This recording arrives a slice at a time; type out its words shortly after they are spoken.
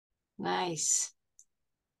Nice.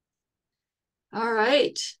 All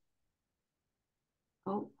right.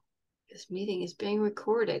 Oh, this meeting is being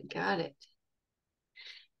recorded. Got it.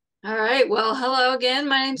 All right. Well, hello again.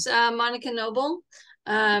 My name's Monaca Noble.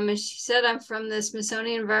 As she said, I'm from the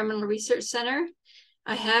Smithsonian Environmental Research Center.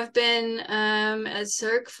 I have been at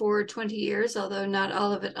CERC for 20 years, although not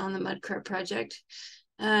all of it on the Mudcrab project.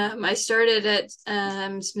 I started at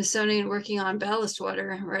Smithsonian working on ballast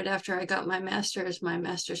water right after I got my master's. My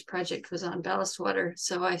master's project was on ballast water.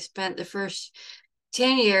 So I spent the first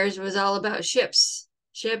 10 years was all about ships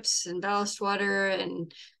and ballast water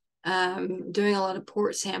and doing a lot of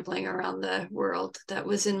port sampling around the world. That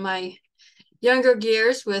was in my younger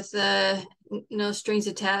years with no strings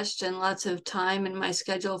attached and lots of time in my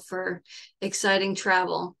schedule for exciting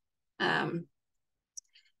travel.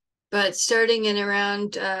 But starting in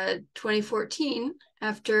around 2014,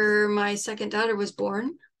 after my second daughter was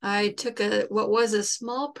born, I took what was a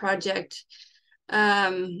small project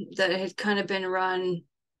that had kind of been run,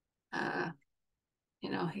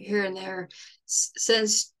 here and there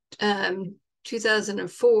since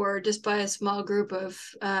 2004, just by a small group of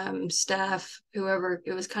staff, whoever,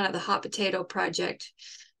 it was kind of the hot potato project,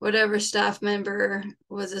 whatever staff member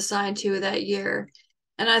was assigned to that year.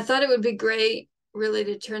 And I thought it would be great really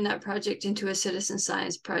to turn that project into a citizen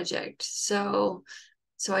science project. So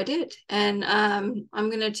I did. And I'm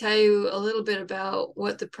going to tell you a little bit about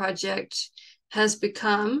what the project has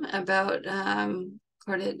become about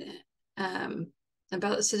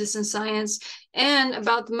citizen science and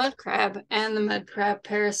about the mud crab and the mud crab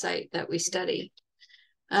parasite that we study.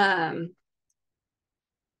 And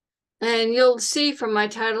you'll see from my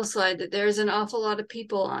title slide that there's an awful lot of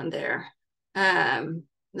people on there.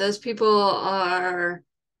 Those people are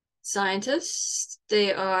scientists,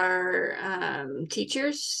 they are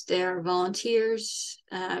teachers, they are volunteers,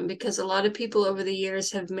 because a lot of people over the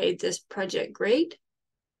years have made this project great.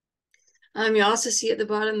 You also see at the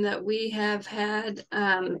bottom that we have had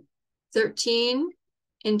 13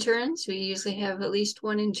 interns. We usually have at least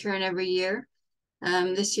one intern every year.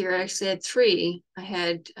 This year I actually had 3. I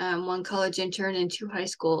had one college intern and 2 high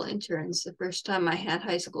school interns. The first time I had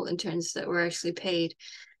high school interns that were actually paid,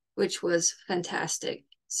 which was fantastic.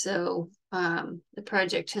 So the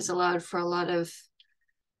project has allowed for a lot of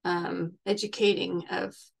educating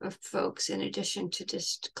of folks in addition to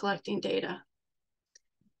just collecting data.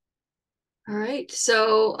 All right,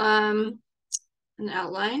 so an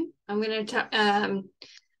outline. I'm going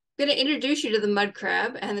to introduce you to the mud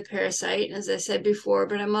crab and the parasite, as I said before,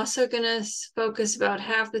 but I'm also going to focus about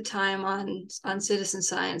half the time on citizen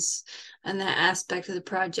science and that aspect of the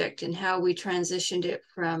project and how we transitioned it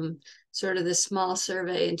from sort of the small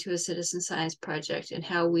survey into a citizen science project and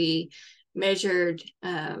how we measured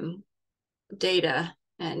data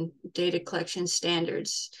and data collection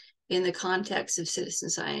standards in the context of citizen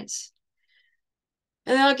science.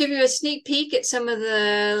 And then I'll give you a sneak peek at some of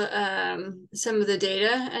the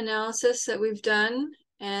data analysis that we've done,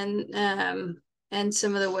 and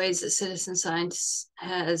some of the ways that citizen science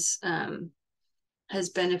has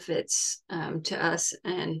benefits to us,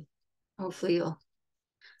 and hopefully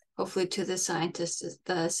to the scientists,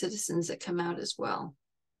 the citizens that come out as well.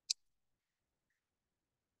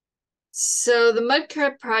 So the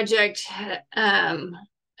Mudcrab project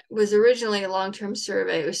was originally a long-term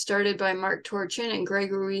survey. It was started by Mark Torchin and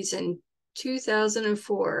Greg Ruiz in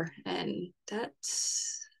 2004, and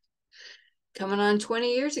that's coming on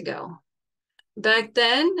 20 years ago. Back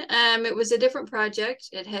then, it was a different project.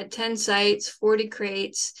 It had 10 sites, 40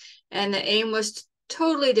 crates, and the aim was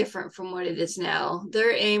totally different from what it is now.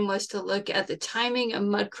 Their aim was to look at the timing of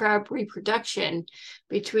mud crab reproduction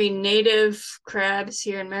between native crabs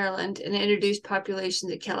here in Maryland and introduced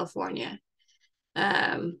populations in California.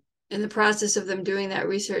 In the process of them doing that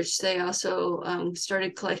research, they also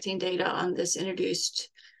started collecting data on this introduced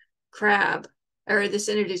crab, or this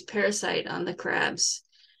introduced parasite on the crabs.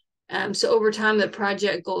 So over time, the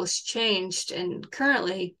project goals changed, and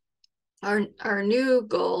currently our new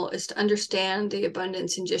goal is to understand the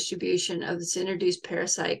abundance and distribution of this introduced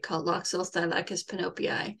parasite called Loxothylacus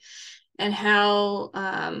panopaei, and how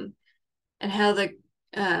the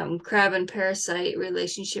crab and parasite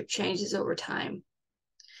relationship changes over time.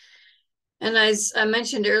 And as I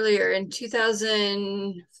mentioned earlier, in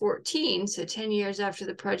 2014, so 10 years after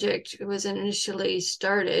the project was initially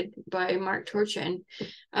started by Mark Torchin,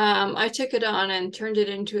 I took it on and turned it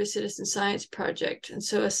into a citizen science project. And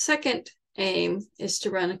so a second aim is to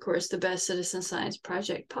run, of course, the best citizen science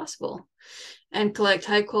project possible and collect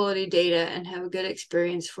high quality data and have a good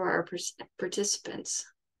experience for our participants.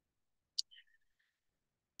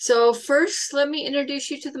 So first, let me introduce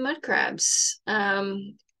you to the mud crabs.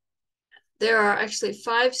 there are actually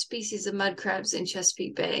 5 species of mud crabs in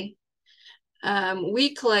Chesapeake Bay.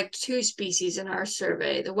 We collect 2 species in our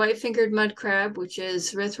survey, the white-fingered mud crab, which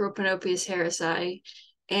is Rhithropanopeus harrisii,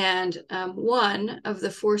 and one of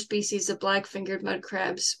the 4 species of black-fingered mud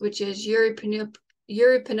crabs, which is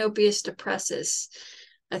Eurypanopeus depressus.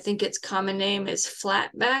 I think its common name is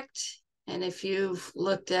flatbacked, and if you've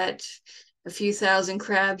looked at a few thousand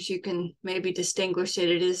crabs, you can maybe distinguish it.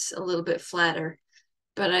 It is a little bit flatter,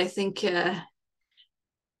 but I think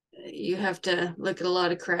you have to look at a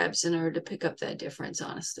lot of crabs in order to pick up that difference,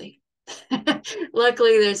 honestly.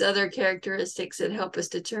 Luckily, there's other characteristics that help us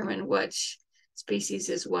determine which species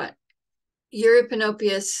is what.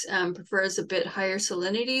 Eurypanopeus prefers a bit higher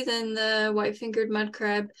salinity than the white-fingered mud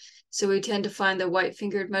crab, so we tend to find the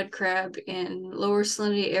white-fingered mud crab in lower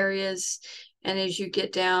salinity areas, and as you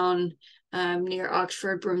get down near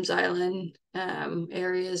Oxford, Brooms Island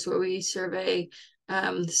areas where we survey,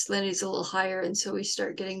 the salinity is a little higher, and so we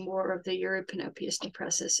start getting more of the Eurypanopeus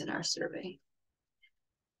depressus in our survey.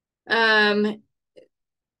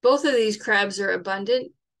 Both of these crabs are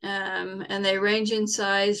abundant, and they range in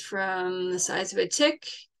size from the size of a tick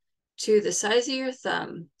to the size of your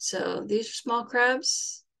thumb. So these are small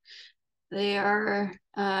crabs. They are,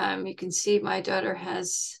 you can see my daughter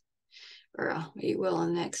has, or you will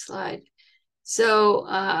on the next slide. So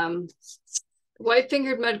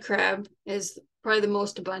white-fingered mud crab is probably the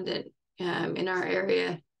most abundant in our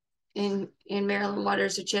area, in Maryland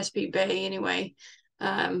waters of Chesapeake Bay anyway.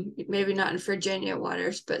 Maybe not in Virginia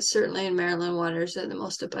waters, but certainly in Maryland waters are the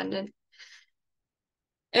most abundant.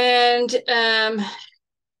 And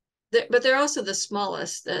but they're also the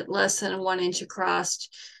smallest, at less than 1 inch across.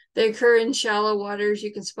 They occur in shallow waters.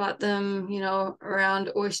 You can spot them, you know,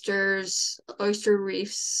 around oysters, oyster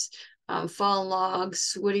reefs, fallen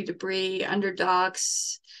logs, woody debris, under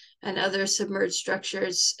docks, and other submerged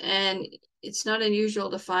structures. And it's not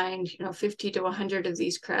unusual to find, you know, 50 to 100 of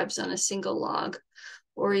these crabs on a single log,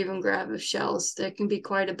 or even grab of shells. That can be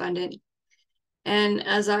quite abundant. And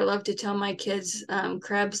as I love to tell my kids,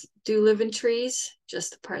 crabs do live in trees,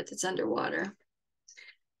 just the part that's underwater.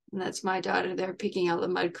 And that's my daughter there picking out the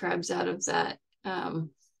mud crabs out of that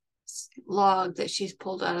log that she's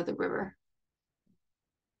pulled out of the river.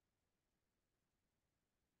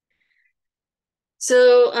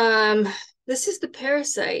 So this is the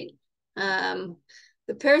parasite. The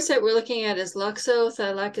parasite we're looking at is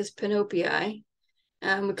Loxothylacus panopaei.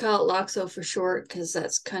 We call it Loxo for short because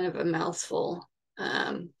that's kind of a mouthful.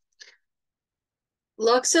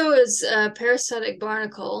 Loxo is a parasitic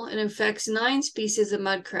barnacle and infects 9 species of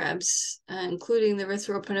mud crabs, including the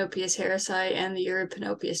Rhithropanopeus harrisii and the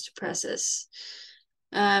Eurypanopeus depressus.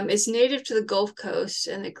 It's native to the Gulf Coast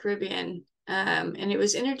and the Caribbean, and it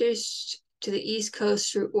was introduced to the East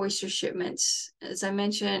Coast through oyster shipments. As I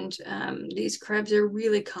mentioned, these crabs are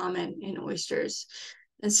really common in oysters.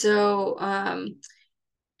 And so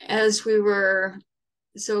as we were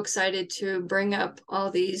so excited to bring up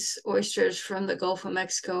all these oysters from the Gulf of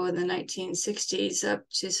Mexico in the 1960s up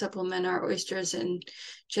to supplement our oysters in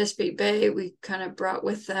Chesapeake Bay, we kind of brought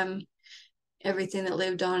with them everything that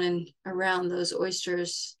lived on and around those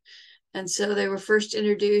oysters. And so they were first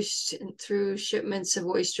introduced through shipments of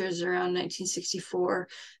oysters around 1964.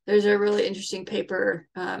 There's a really interesting paper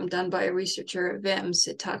done by a researcher at VIMS.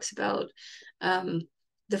 It talks about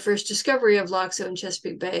the first discovery of Loxo in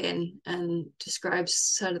Chesapeake Bay and describes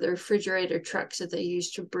sort of the refrigerator trucks that they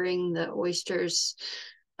used to bring the oysters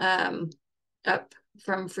up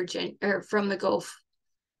from Virginia or from the Gulf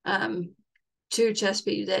to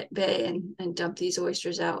Chesapeake Bay and dump these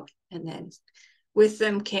oysters out. And then with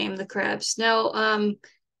them came the crabs. Now,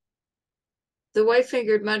 the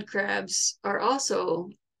white-fingered mud crabs are also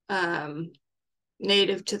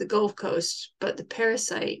native to the Gulf Coast, but the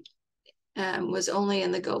parasite was only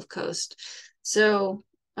in the Gulf Coast. So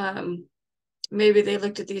maybe they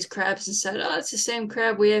looked at these crabs and said, oh, it's the same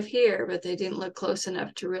crab we have here, but they didn't look close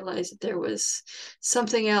enough to realize that there was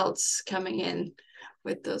something else coming in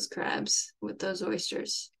with those crabs, with those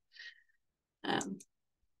oysters.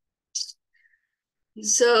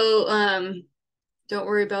 Don't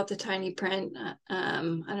worry about the tiny print. I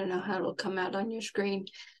don't know how it'll come out on your screen,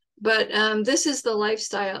 but this is the life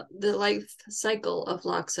cycle of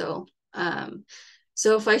Loxo.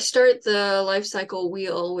 So if I start the life cycle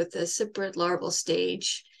wheel with the cyprid larval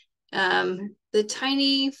stage, the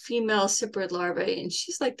tiny female cyprid larvae, and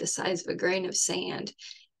she's like the size of a grain of sand,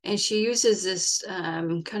 and she uses this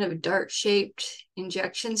kind of dart-shaped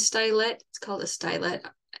injection stylet. It's called a stylet.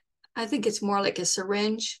 I think it's more like a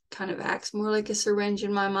syringe, kind of acts more like a syringe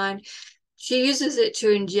in my mind. She uses it to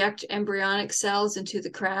inject embryonic cells into the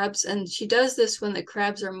crabs, and she does this when the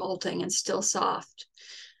crabs are molting and still soft.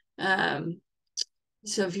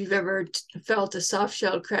 So if you've ever felt a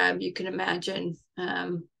soft-shelled crab, you can imagine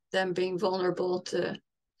them being vulnerable to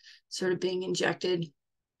sort of being injected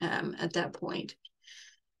at that point.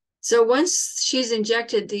 So once she's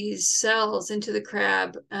injected these cells into the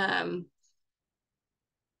crab,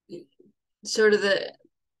 sort of the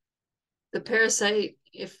parasite,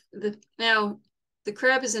 now the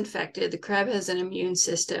crab is infected, the crab has an immune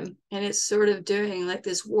system, and it's sort of doing like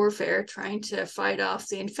this warfare, trying to fight off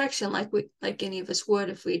the infection like any of us would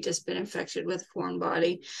if we'd just been infected with a foreign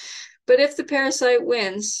body. But if the parasite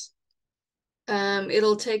wins,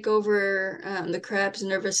 it'll take over the crab's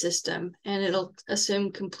nervous system, and it'll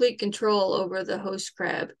assume complete control over the host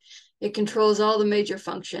crab. It controls all the major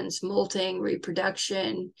functions, molting,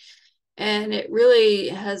 reproduction, and it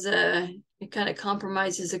really it kind of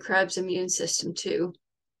compromises the crab's immune system too.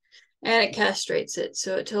 And it castrates it,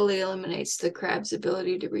 so it totally eliminates the crab's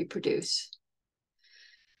ability to reproduce.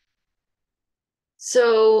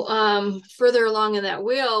 So further along in that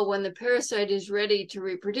wheel, when the parasite is ready to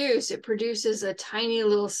reproduce, it produces a tiny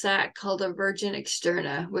little sac called a virgin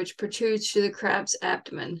externa, which protrudes through the crab's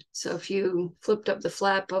abdomen. So if you flipped up the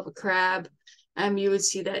flap of a crab, you would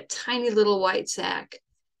see that tiny little white sac.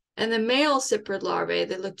 And the male cyprid larvae,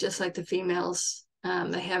 they look just like the females.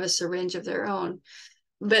 They have a syringe of their own,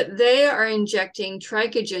 but they are injecting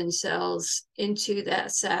trichogen cells into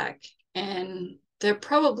that sac, and they're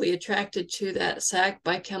probably attracted to that sac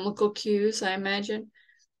by chemical cues, I imagine.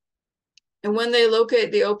 And when they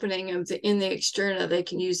locate the opening in the externa, they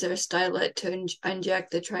can use their stylet to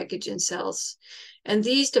inject the trichogen cells. And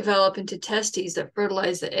these develop into testes that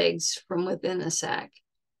fertilize the eggs from within the sac.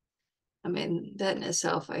 I mean, that in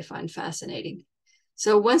itself I find fascinating.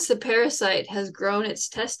 So once the parasite has grown its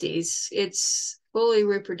testes, it's fully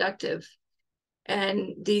reproductive.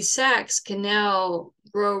 And these sacs can now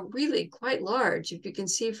grow really quite large. If you can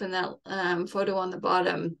see from that photo on the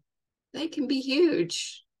bottom, they can be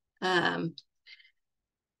huge. And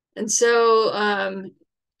under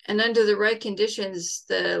the right conditions,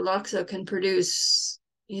 the Loxo can produce,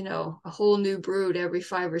 a whole new brood every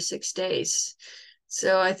 5 or 6 days.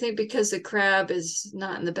 So I think because the crab is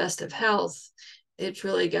not in the best of health, it's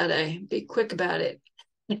really got to be quick about it.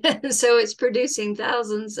 So it's producing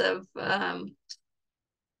thousands of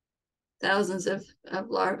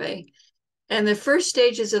larvae. And the first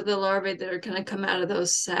stages of the larvae that are going to come out of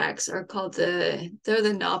those sacs are called they're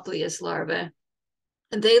the Nauplius larvae.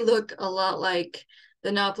 And they look a lot like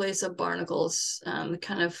the Nauplius of barnacles,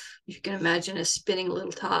 kind of, you can imagine a spinning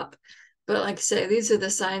little top. But like I say, these are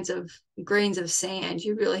the signs of grains of sand.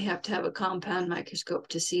 You really have to have a compound microscope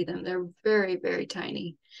to see them. They're very, very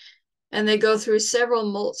tiny. And they go through several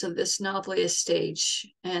molts of this Nauplius stage.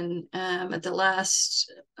 And at the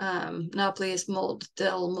last Nauplius molt,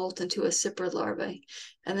 they'll molt into a cyprid larvae.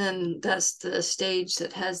 And then that's the stage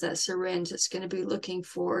that has that syringe that's going to be looking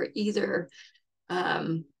for either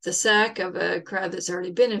the sac of a crab that's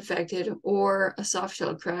already been infected or a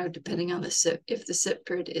soft-shelled crab, depending on if the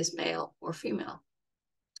cyprid is male or female.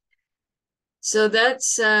 So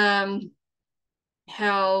that's how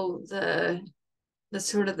the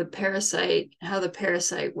parasite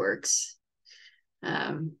works.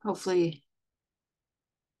 Hopefully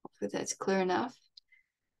that's clear enough.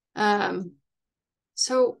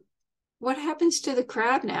 So what happens to the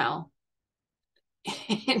crab now?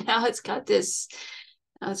 Now it's got this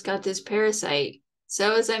parasite.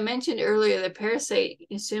 So as I mentioned earlier, the parasite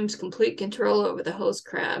assumes complete control over the host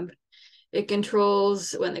crab. It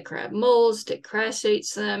controls when the crab molts, it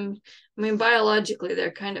castrates them. I mean, biologically,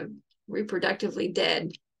 they're kind of reproductively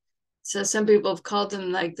dead. So some people have called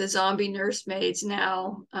them like the zombie nursemaids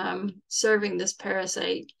now, serving this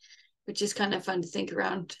parasite, which is kind of fun to think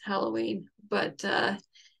around Halloween. But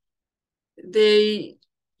they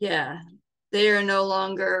are no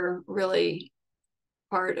longer really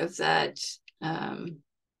part of that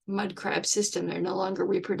mud crab system. They're no longer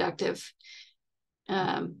reproductive.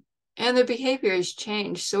 And their behavior has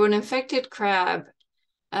changed. So an infected crab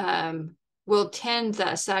will tend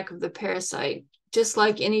that sac of the parasite, just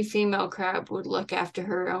like any female crab would look after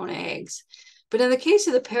her own eggs. But in the case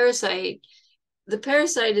of the parasite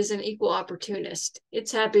is an equal opportunist.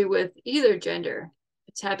 It's happy with either gender.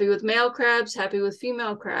 It's happy with male crabs, happy with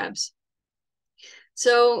female crabs.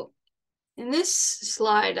 So in this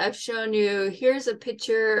slide, I've shown you, here's a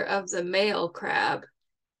picture of the male crab.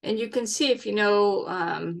 And you can see, if you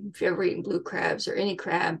ever eaten blue crabs or any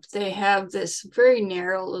crab, they have this very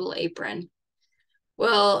narrow little apron.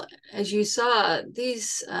 Well, as you saw,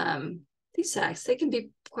 these sacs, they can be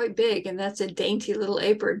quite big, and that's a dainty little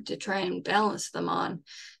apron to try and balance them on.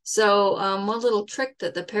 So one little trick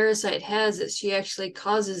that the parasite has is she actually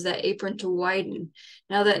causes that apron to widen.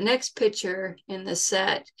 Now that next picture in the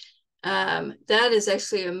set, that is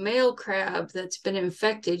actually a male crab that's been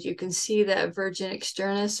infected. You can see that virgin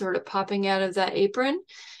externus sort of popping out of that apron,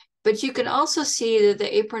 but you can also see that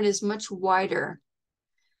the apron is much wider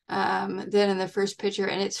than in the first picture,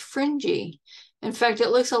 and it's fringy. In fact, it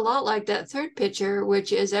looks a lot like that third picture,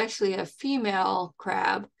 which is actually a female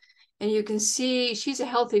crab. And you can see she's a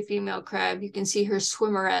healthy female crab. You can see her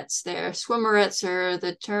swimmerets there. Swimmerets are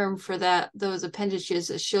the term for those appendages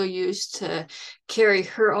that she'll use to carry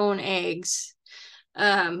her own eggs.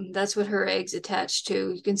 That's what her eggs attach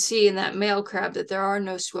to. You can see in that male crab that there are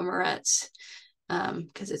no swimmerets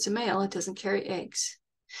because it's a male. It doesn't carry eggs.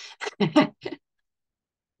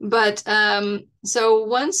 But so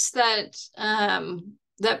once that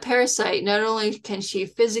that parasite, not only can she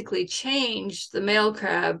physically change the male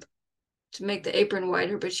crab to make the apron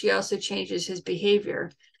wider, but she also changes his behavior.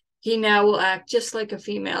 He now will act just like a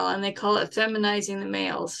female, and they call it feminizing the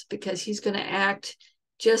males because he's going to act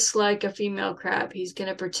just like a female crab. He's going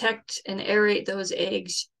to protect and aerate those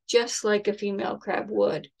eggs just like a female crab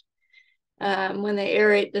would. When they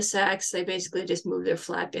aerate the sacs, they basically just move their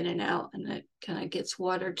flap in and out, and it kind of gets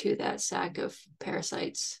water to that sac of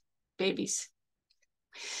parasites, babies.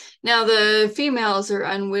 Now, the females are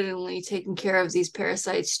unwittingly taking care of these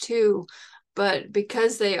parasites too, but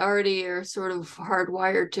because they already are sort of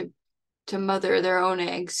hardwired to mother their own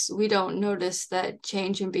eggs, we don't notice that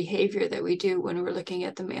change in behavior that we do when we're looking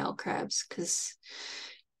at the male crabs, because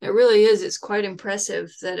it really is. It's quite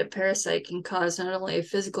impressive that a parasite can cause not only a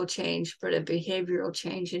physical change, but a behavioral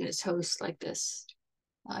change in its host like this.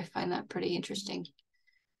 I find that pretty interesting.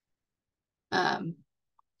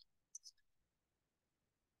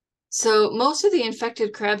 So most of the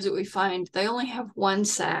infected crabs that we find, they only have one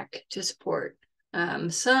sac to support.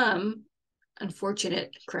 Some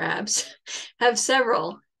unfortunate crabs have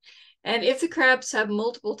several. And if the crabs have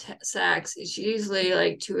multiple sacs, it's usually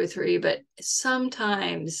like 2 or 3, but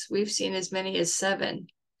sometimes we've seen as many as 7.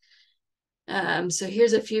 So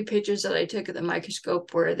here's a few pictures that I took at the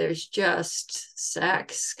microscope where there's just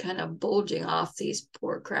sacs kind of bulging off these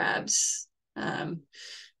poor crabs.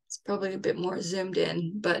 It's probably a bit more zoomed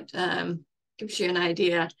in, but gives you an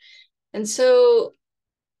idea. And so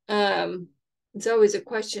it's always a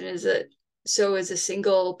question, is a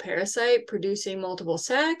single parasite producing multiple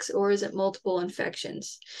sacs, or is it multiple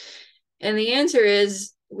infections? And the answer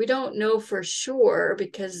is we don't know for sure,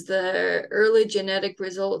 because the early genetic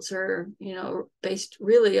results are, based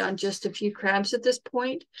really on just a few crabs at this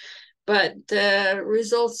point. But the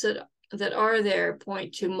results that are there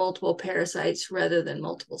point to multiple parasites rather than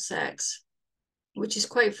multiple sacs, which is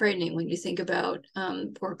quite frightening when you think about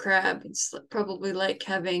poor crab. It's probably like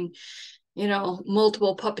having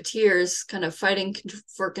multiple puppeteers kind of fighting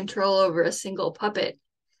for control over a single puppet,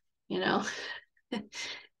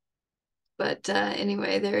 But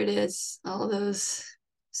anyway, there it is, all those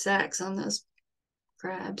sacs on those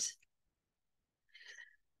crabs.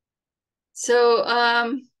 So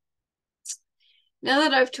now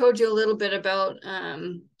that I've told you a little bit about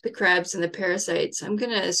the crabs and the parasites, I'm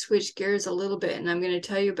going to switch gears a little bit, and I'm going to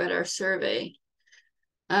tell you about our survey.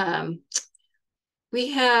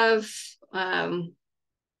 We have 5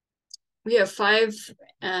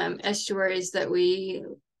 estuaries that we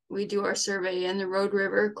do our survey in. The Road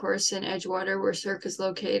River, of course, in Edgewater, where Cirque is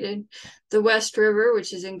located. The West River,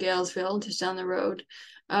 which is in Galesville, just down the road.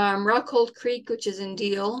 Rockhold Creek, which is in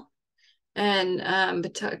Deal. And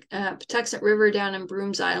Patuxent River down in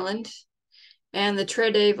Brooms Island. And the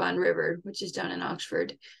Tread Avon River, which is down in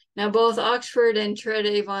Oxford. Now, both Oxford and Tread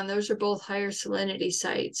Avon, those are both higher salinity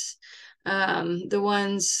sites. The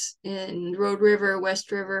ones in Road River,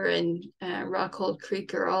 West River, and Rockhold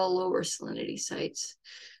Creek are all lower salinity sites.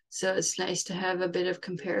 So it's nice to have a bit of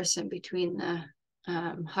comparison between the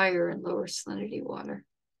higher and lower salinity water.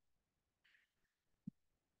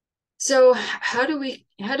 So how do we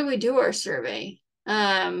do our survey?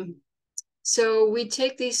 So we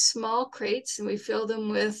take these small crates and we fill them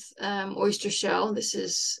with oyster shell. This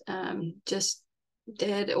is just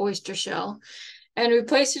dead oyster shell. And we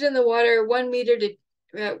place it in the water 1 meter to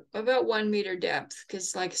about 1 meter depth,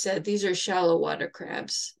 because like I said, these are shallow water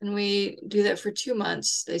crabs. And we do that for 2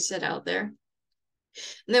 months. They sit out there.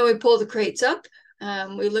 And then we pull the crates up.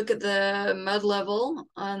 We look at the mud level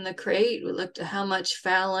on the crate. We look at how much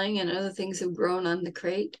fouling and other things have grown on the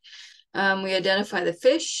crate. We identify the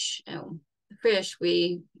fish. The fish,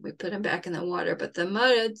 we put them back in the water, but the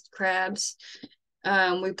mud crabs,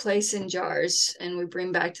 we place in jars and we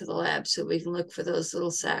bring back to the lab so we can look for those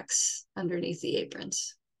little sacs underneath the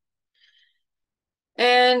aprons.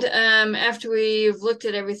 And after we've looked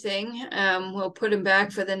at everything, we'll put them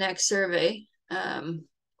back for the next survey,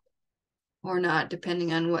 or not,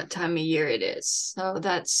 depending on what time of year it is. So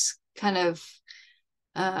that's kind of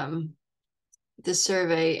the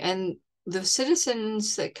survey. And the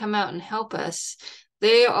citizens that come out and help us,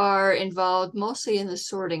 they are involved mostly in the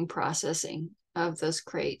sorting processing of those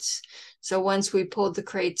crates. So once we pulled the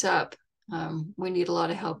crates up, we need a lot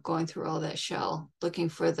of help going through all that shell, looking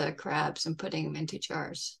for the crabs and putting them into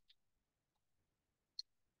jars.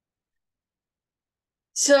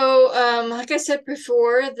 So, like I said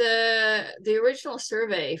before, the original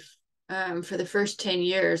survey for the first 10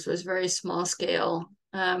 years was very small scale.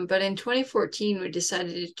 But in 2014, we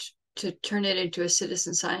decided to turn it into a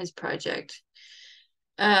citizen science project.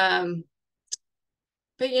 But,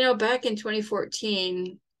 back in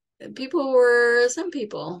 2014, some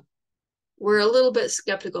people were a little bit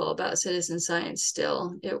skeptical about citizen science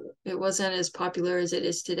still. It wasn't as popular as it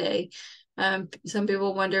is today. Some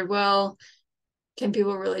people wondered, well, can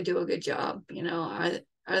people really do a good job? Are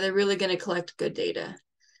they really going to collect good data?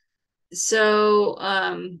 So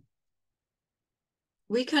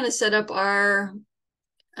we kind of set up our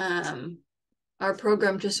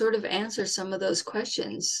program to sort of answer some of those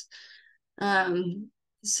questions. And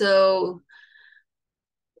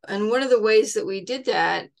one of the ways that we did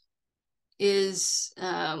that is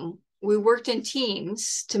we worked in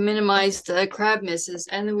teams to minimize the crab misses,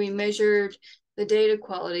 and then we measured the data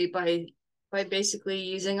quality by basically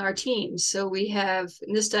using our teams. So we have,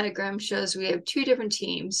 in this diagram shows we have two different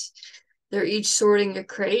teams. They're each sorting a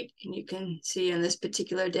crate, and you can see on this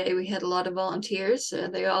particular day we had a lot of volunteers.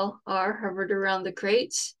 They all are hovered around the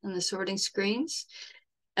crates and the sorting screens.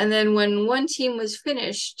 And then when one team was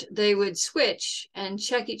finished, they would switch and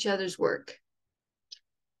check each other's work.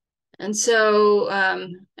 And so,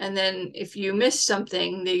 and then if you missed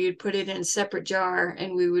something, you'd put it in a separate jar,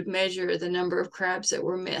 and we would measure the number of crabs that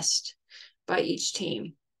were missed by each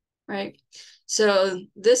team, right? So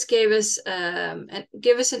this gave us an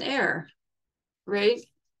error, right?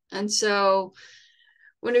 And so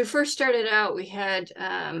when we first started out, we had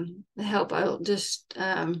the help. I'll just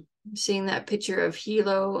seeing that picture of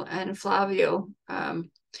Hilo and Flavio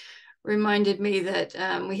reminded me that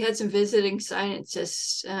we had some visiting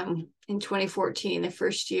scientists in 2014, the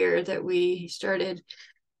first year that we started.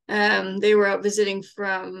 They were out visiting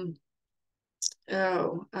from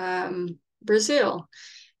Brazil,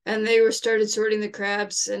 and they started sorting the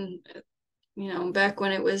crabs. And back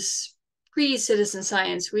when it was pre-citizen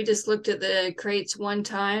science, we just looked at the crates one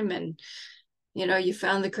time, and you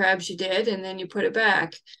found the crabs you did, and then you put it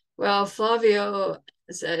back. Well, Flavio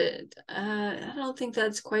said, I don't think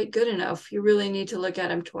that's quite good enough. You really need to look at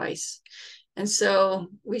them twice. And so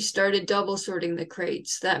we started double sorting the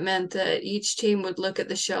crates. That meant that each team would look at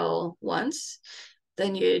the shell once,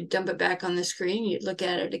 then you'd dump it back on the screen, you'd look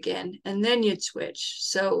at it again, and then you'd switch.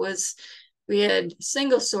 So we had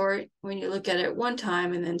single sort when you look at it one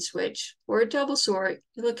time and then switch, or a double sort,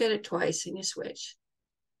 you look at it twice and you switch.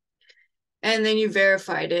 And then you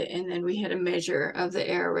verified it, and then we had a measure of the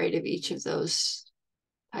error rate of each of those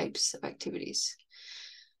types of activities.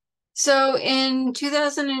 So in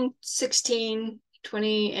 2016,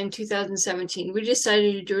 20, and 2017, we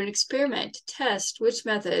decided to do an experiment to test which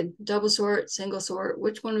method, double sort, single sort,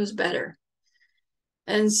 which one was better.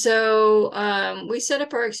 And so we set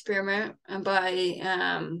up our experiment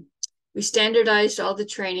by, we standardized all the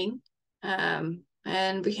training,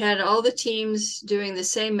 and we had all the teams doing the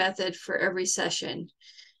same method for every session.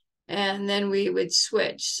 And then we would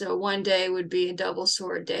switch. So one day would be a double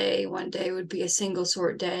sort day, one day would be a single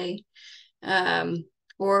sort day.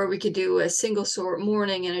 Or we could do a single sort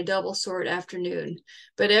morning and a double sort afternoon.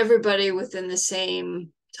 But everybody within the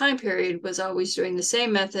same time period was always doing the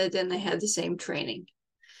same method, and they had the same training.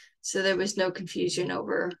 So there was no confusion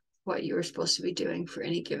over what you were supposed to be doing for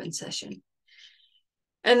any given session.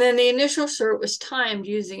 And then the initial sort was timed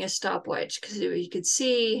using a stopwatch, because you could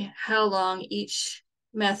see how long each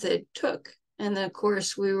method took. And then, of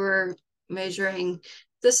course, we were measuring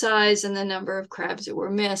the size and the number of crabs that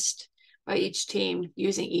were missed by each team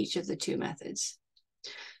using each of the two methods.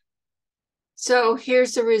 So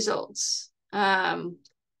here's the results. On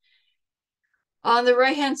the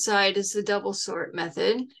right-hand side is the double sort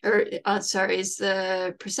method, or is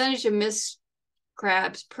the percentage of missed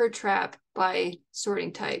crabs per trap by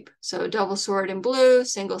sorting type. So double sort in blue,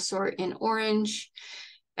 single sort in orange.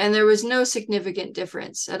 And there was no significant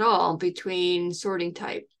difference at all between sorting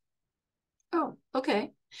type. Oh,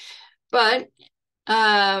 okay. But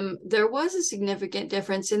There was a significant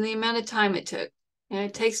difference in the amount of time it took. And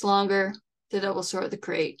it takes longer to double sort the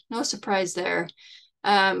crate. No surprise there.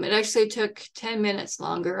 It actually took 10 minutes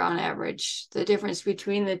longer on average. The difference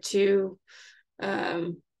between the two,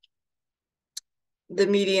 the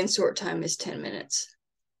median sort time is 10 minutes.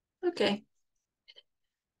 Okay.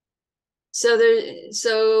 So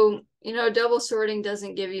double sorting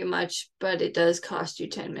doesn't give you much, but it does cost you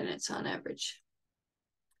 10 minutes on average.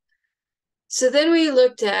 So then we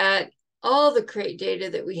looked at all the crate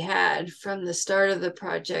data that we had from the start of the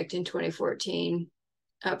project in 2014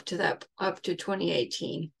 up to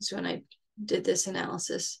 2018 is when I did this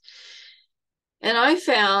analysis. And I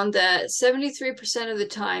found that 73% of the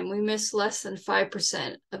time we missed less than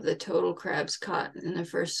 5% of the total crabs caught in the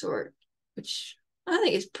first sort, which I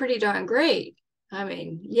think is pretty darn great. I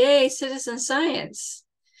mean, yay, citizen science.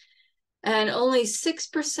 And only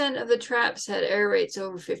 6% of the traps had error rates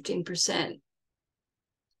over 15%.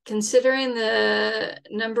 Considering the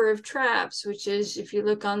number of traps, which is, if you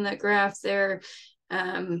look on the graph there,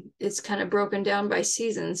 it's kind of broken down by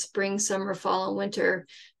seasons, spring, summer, fall, and winter.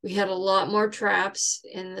 We had a lot more traps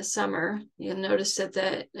in the summer. You'll notice that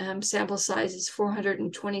the sample size is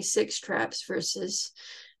 426 traps versus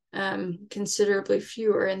considerably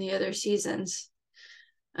fewer in the other seasons,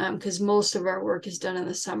 because most of our work is done in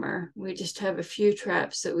the summer. We just have a few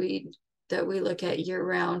traps that we look at year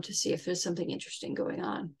round to see if there's something interesting going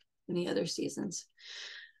on in the other seasons.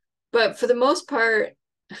 But for the most part,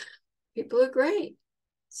 people are great.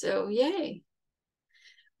 So yay.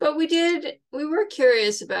 But we were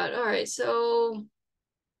curious about, all right, so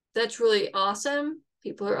that's really awesome.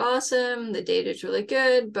 People are awesome. The data is really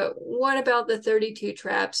good. But what about the 32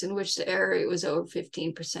 traps in which the error rate was over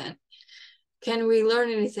 15%? Can we learn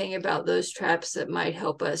anything about those traps that might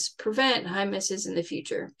help us prevent high misses in the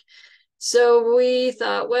future? So we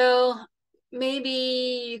thought, well,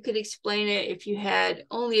 maybe you could explain it if you had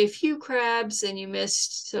only a few crabs and you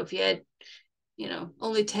missed. So if you had,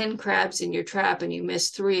 only 10 crabs in your trap and you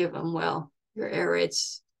missed 3 of them, well, your error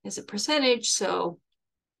rates is a percentage, so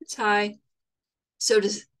it's high. So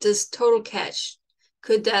does total catch,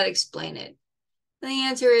 could that explain it? And the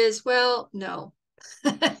answer is, well, no,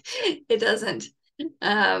 it doesn't.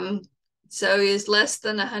 So it's less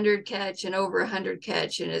than 100 catch and over 100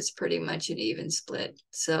 catch, and it's pretty much an even split.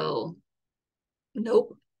 So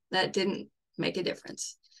nope, that didn't make a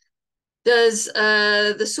difference. Does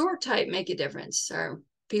the sort type make a difference? Are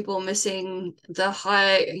people missing the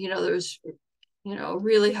high, there's,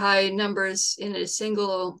 really high numbers in a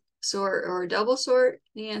single sort or a double sort?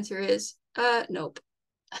 The answer is nope.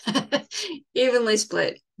 Evenly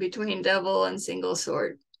split between double and single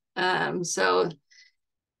sort. So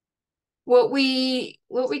what we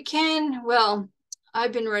can, well,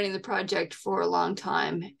 I've been running the project for a long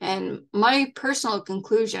time, and my personal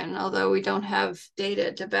conclusion, although we don't have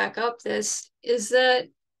data to back up this, is that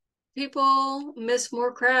people miss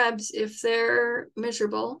more crabs if they're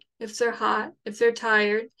miserable, if they're hot, if they're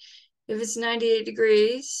tired, if it's 98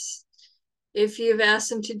 degrees, if you've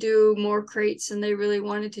asked them to do more crates than they really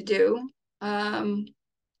wanted to do,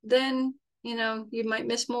 then, you might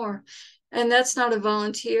miss more. And that's not a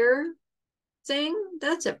volunteer thing,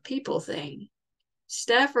 that's a people thing.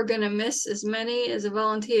 Staff are going to miss as many as a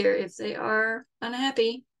volunteer if they are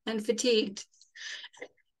unhappy and fatigued,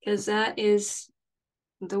 because that is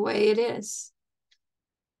the way it is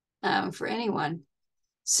for anyone.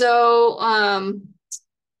 So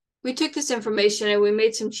we took this information and we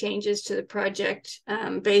made some changes to the project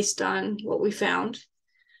based on what we found.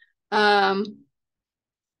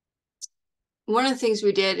 One of the things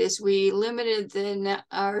we did is we limited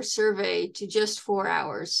our survey to just 4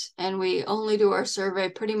 hours, and we only do our survey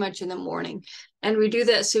pretty much in the morning. And we do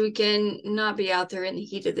that so we can not be out there in the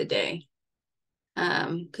heat of the day.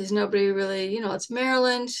 Because nobody really, it's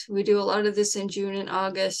Maryland. We do a lot of this in June and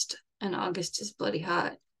August is bloody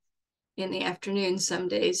hot in the afternoon some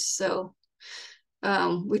days. So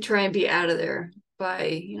we try and be out of there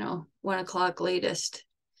by, 1 o'clock latest.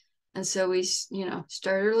 And so we,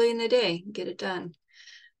 start early in the day, get it done.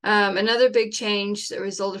 Another big change that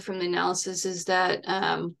resulted from the analysis is that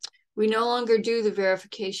we no longer do the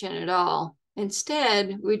verification at all.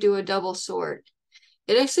 Instead, we do a double sort.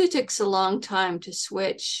 It actually takes a long time to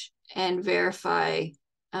switch and verify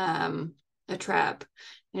a trap.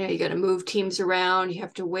 You got to move teams around. You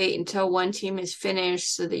have to wait until one team is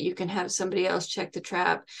finished so that you can have somebody else check the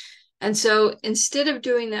trap. And so instead of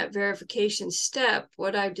doing that verification step,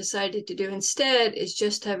 what I've decided to do instead is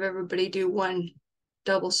just have everybody do one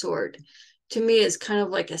double sort. To me, it's kind of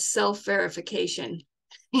like a self-verification.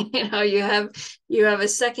 You have a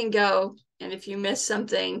second go And if you miss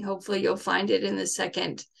something, hopefully you'll find it in the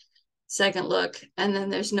second look, and then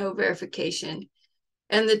there's no verification.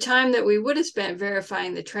 And the time that we would have spent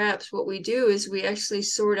verifying the traps, what we do is we actually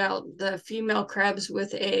sort out the female crabs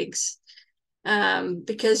with eggs.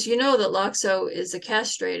 Because you know that Loxo is a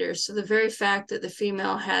castrator, so the very fact that the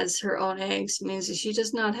female has her own eggs means that she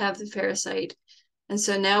does not have the parasite. And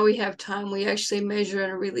so now we have time, we actually measure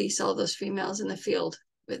and release all those females in the field,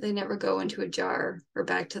 but they never go into a jar or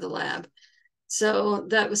back to the lab. So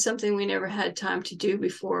that was something we never had time to do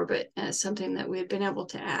before, but something that we had been able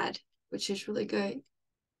to add, which is really good.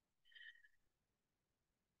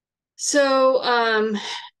 So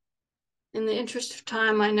in the interest of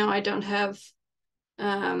time, I know I don't have,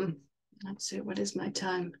 let's see, what is my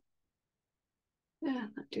time? Yeah,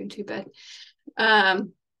 not doing too bad.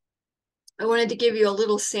 I wanted to give you a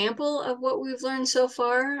little sample of what we've learned so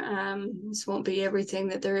far. This won't be everything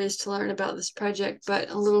that there is to learn about this project, but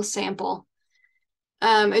a little sample.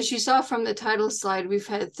 As you saw from the title slide, we've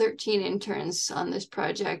had 13 interns on this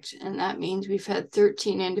project, and that means we've had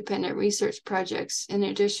 13 independent research projects in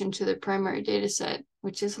addition to the primary data set,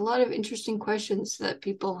 which is a lot of interesting questions that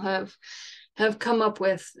people have come up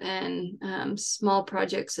with and small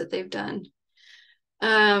projects that they've done.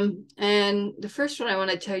 And the first one I want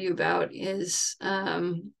to tell you about is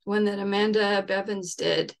one that Amanda Bevins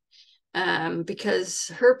did, because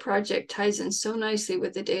her project ties in so nicely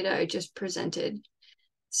with the data I just presented.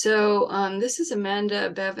 So this is Amanda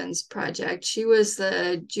Bevins' project. She was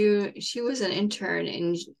an intern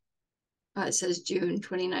in, it says June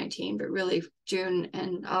 2019, but really June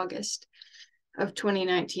and August of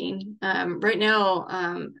 2019. Right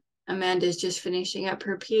now, Amanda is just finishing up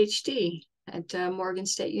her PhD at Morgan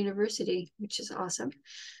State University, which is awesome.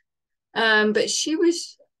 But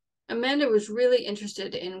Amanda was really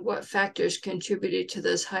interested in what factors contributed to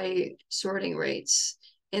those high sorting rates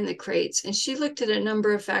in the crates. And she looked at a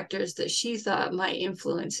number of factors that she thought might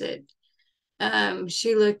influence it.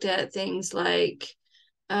 She looked at things like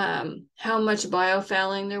how much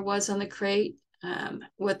biofouling there was on the crate,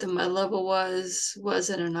 what the mud level was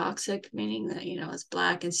it anoxic, meaning that, you know, it's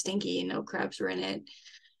black and stinky and no crabs were in it,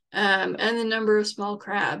 and the number of small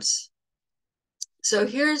crabs. So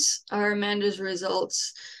here's our Amanda's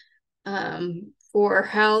results for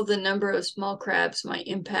how the number of small crabs might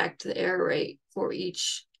impact the error rate for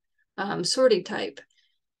each sorting type.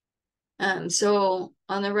 So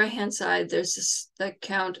on the right-hand side, there's the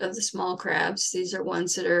count of the small crabs. These are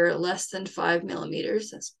ones that are less than 5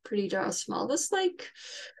 millimeters. That's pretty darn small. That's like,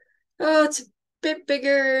 oh, it's a bit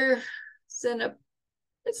bigger than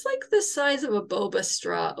it's like the size of a boba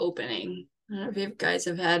straw opening. I don't know if you guys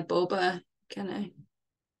have had boba,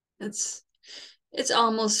 it's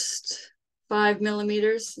almost 5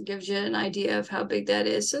 millimeters. It gives you an idea of how big that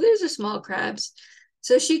is. So these are small crabs.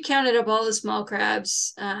 So she counted up all the small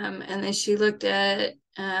crabs, and then she looked at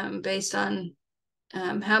based on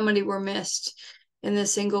how many were missed in the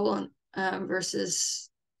single versus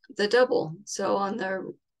the double. So on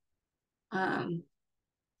the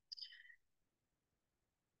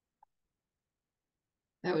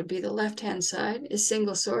that would be the left-hand side is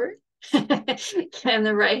single sort, and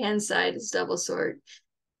the right-hand side is double sort.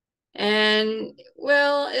 And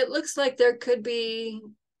well, it looks like there could be,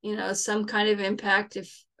 you know, some kind of impact of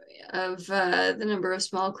the number of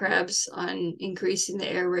small crabs on increasing the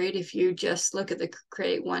error rate if you just look at the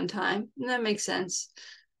crate one time. And that makes sense.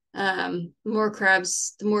 More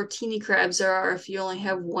crabs, the more teeny crabs there are, if you only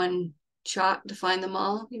have one shot to find them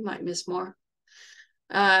all, you might miss more.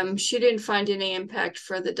 She didn't find any impact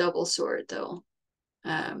for the double sort though.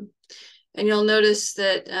 And you'll notice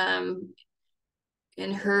that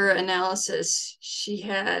in her analysis, she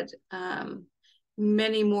had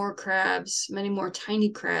many more tiny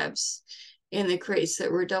crabs in the crates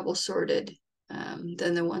that were double sorted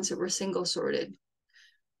than the ones that were single sorted.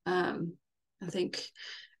 I think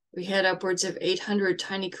we had upwards of 800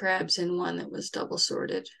 tiny crabs in one that was double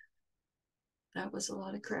sorted. That was a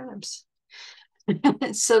lot of crabs.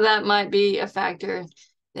 So that might be a factor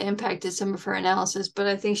that impacted some of her analysis, but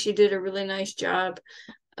I think she did a really nice job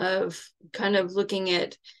of kind of looking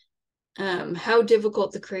at how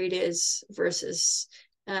difficult the crate is versus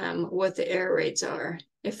what the error rates are.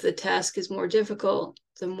 If the task is more difficult,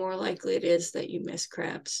 the more likely it is that you miss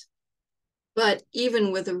crabs. But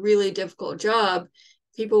even with a really difficult job,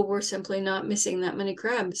 people were simply not missing that many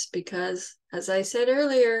crabs because, as I said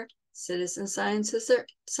earlier, citizen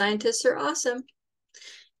scientists are awesome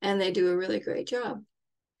and they do a really great job.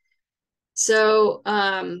 So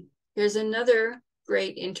here's another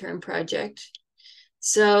great intern project.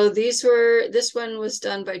 So this one was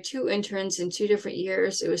done by 2 interns in 2 different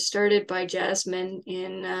years. It was started by Jasmine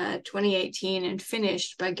in 2018 and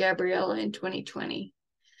finished by Gabriella in 2020.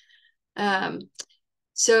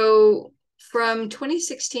 So from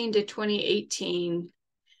 2016 to 2018,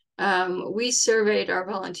 we surveyed our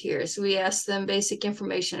volunteers. We asked them basic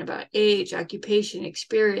information about age, occupation,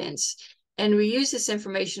 experience, and we used this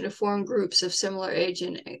information to form groups of similar age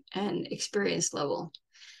and experience level.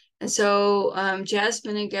 And so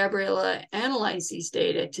Jasmine and Gabriella analyzed these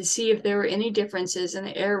data to see if there were any differences in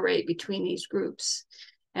the error rate between these groups.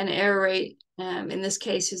 And error rate, in this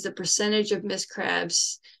case, is the percentage of missed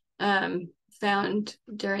crabs found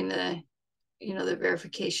during the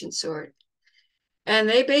verification sort. And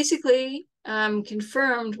they basically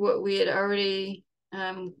confirmed what we had already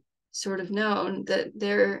sort of known,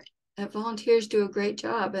 that volunteers do a great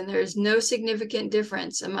job, and there's no significant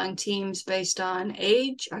difference among teams based on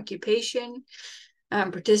age, occupation,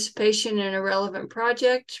 participation in a relevant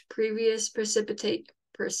project, previous participation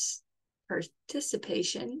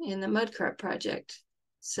in the Mudcrab project.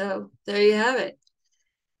 So there you have it.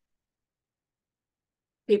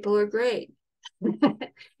 People are great.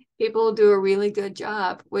 People do a really good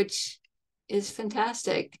job, which is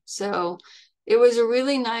fantastic. So it was a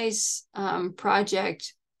really nice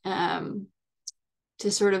project to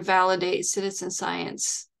sort of validate citizen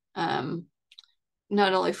science, not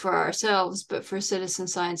only for ourselves, but for citizen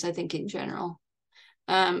science, I think, in general,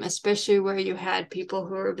 especially where you had people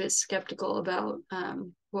who are a bit skeptical about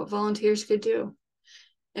what volunteers could do.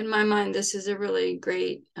 In my mind, this is a really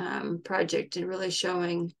great project, and really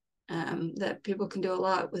showing that people can do a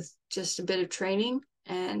lot with just a bit of training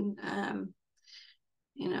and,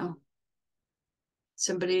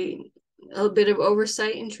 a bit of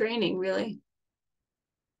oversight and training, really.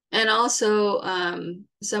 And also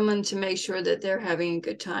someone to make sure that they're having a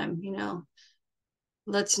good time.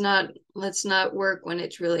 Let's not work when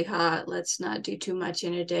it's really hot. Let's not do too much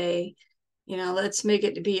in a day. Let's make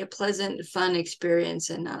it to be a pleasant, fun experience,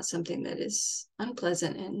 and not something that is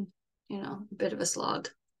unpleasant and, a bit of a slog.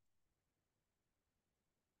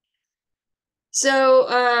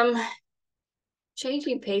 So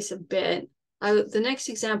changing pace a bit, the next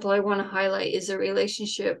example I want to highlight is a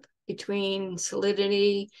relationship between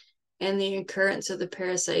salinity and the occurrence of the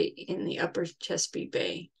parasite in the upper Chesapeake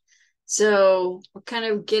Bay. So we're kind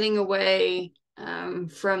of getting away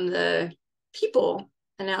from the people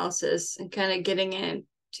analysis and kind of getting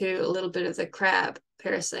into a little bit of the crab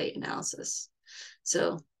parasite analysis.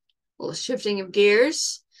 So a little shifting of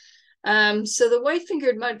gears. So the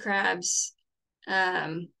white-fingered mud crabs,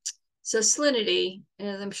 so salinity,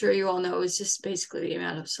 as I'm sure you all know, is just basically the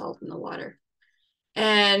amount of salt in the water.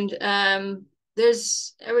 And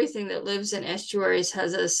there's everything that lives in estuaries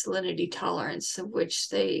has a salinity tolerance, of which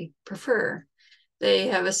they prefer. They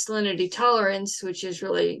have a salinity tolerance, which is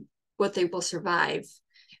really what they will survive.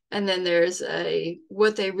 And then there's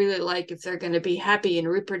what they really like if they're going to be happy and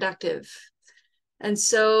reproductive. And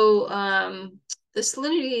so the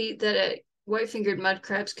salinity that white-fingered mud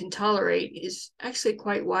crabs can tolerate is actually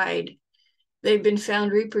quite wide. They've been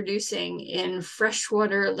found reproducing in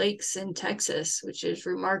freshwater lakes in Texas, which is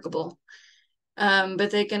remarkable.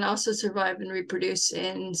 But they can also survive and reproduce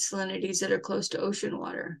in salinities that are close to ocean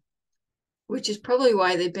water, which is probably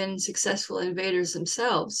why they've been successful invaders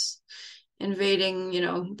themselves,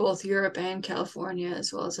 invading, both Europe and California,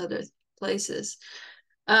 as well as other places.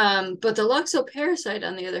 But the Loxo parasite,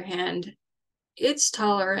 on the other hand, its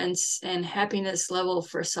tolerance and happiness level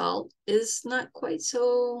for salt is not quite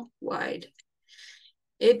so wide.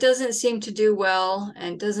 It doesn't seem to do well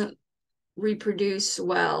and doesn't reproduce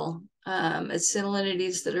well at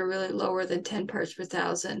salinities that are really lower than 10 parts per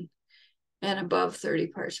thousand and above 30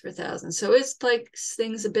 parts per thousand. So it's like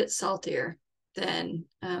things a bit saltier than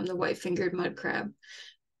the white-fingered mud crab.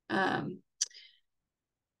 And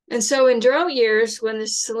so in drought years, when the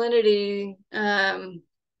salinity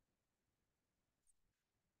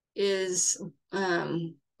is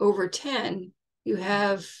over 10, you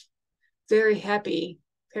have very happy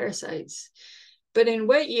parasites. But in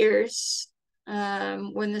wet years,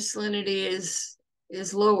 when the salinity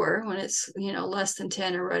is lower, when it's less than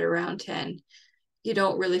 10 or right around 10, you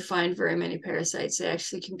don't really find very many parasites. They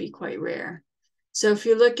actually can be quite rare. So if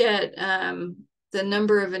you look at the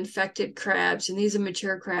number of infected crabs, and these are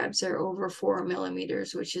mature crabs, they're over 4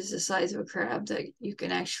 millimeters, which is the size of a crab that you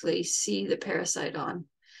can actually see the parasite on.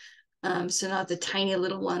 So not the tiny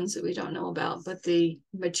little ones that we don't know about, but the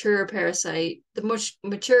mature parasite, the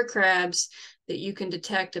mature crabs that you can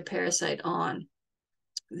detect a parasite on.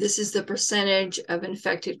 This is the percentage of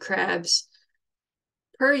infected crabs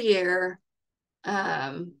per year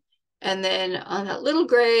And then on that little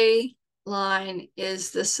gray line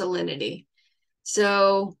is the salinity.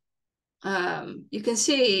 So you can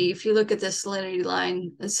see if you look at the salinity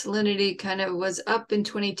line, the salinity kind of was up in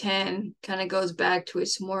 2010, kind of goes back to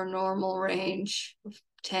its more normal range of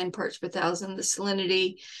 10 parts per thousand. The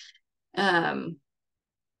salinity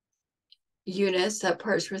units, that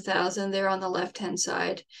parts per thousand, they're on the left-hand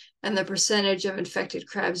side, and the percentage of infected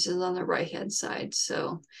crabs is on the right-hand side.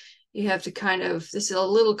 So you have to kind of, this is a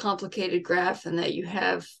little complicated graph in that you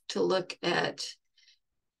have to look at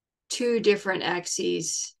two different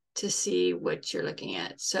axes to see what you're looking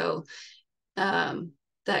at. So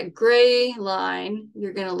that gray line,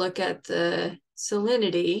 you're going to look at the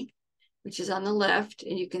salinity, which is on the left,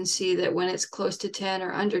 and you can see that when it's close to 10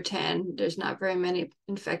 or under 10, there's not very many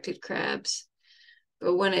infected crabs.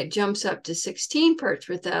 But when it jumps up to 16 parts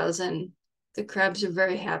per thousand, the crabs are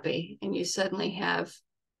very happy, and you suddenly have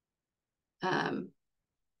a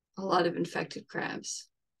lot of infected crabs.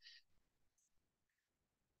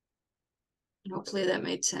 And hopefully that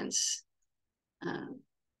made sense.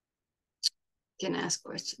 Can ask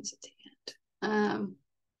questions at the end.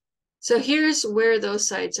 So here's where those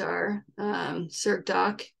sites are.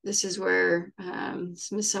 CircDoc, this is where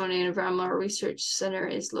Smithsonian Environmental Research Center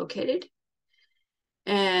is located.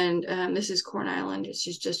 And this is Corn Island, which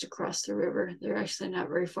is just across the river. They're actually not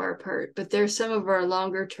very far apart, but they're some of our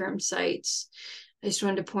longer term sites. I just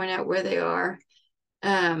wanted to point out where they are.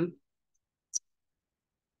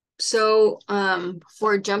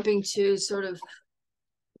 Before jumping to sort of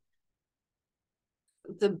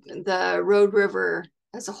the Road River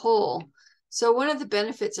as a whole. So one of the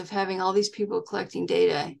benefits of having all these people collecting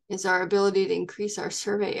data is our ability to increase our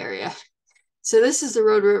survey area. So this is the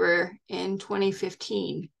Road River in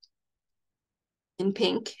 2015 in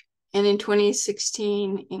pink, and in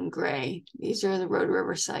 2016 in gray. These are the Road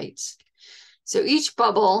River sites. So each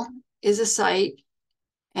bubble is a site,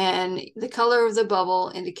 and the color of the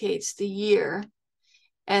bubble indicates the year,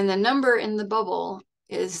 and the number in the bubble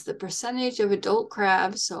is the percentage of adult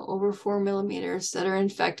crabs, so over 4 millimeters, that are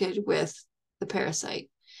infected with the parasite.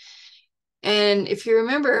 And if you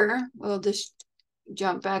remember, we'll just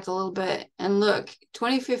jump back a little bit and look,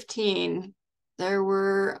 2015, there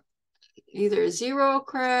were either zero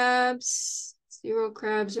crabs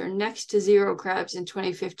or next to zero crabs in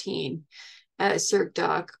 2015 at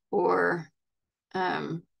CircDoc, or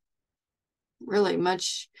really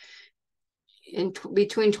much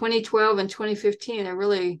between 2012 and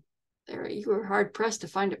 2015, you were hard pressed to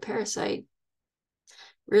find a parasite,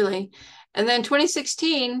 really. And then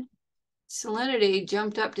 2016, salinity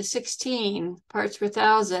jumped up to 16 parts per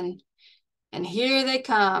thousand, and here they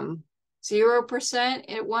come,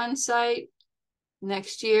 0% at one site,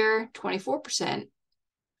 next year 24%.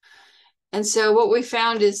 And so what we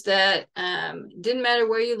found is that didn't matter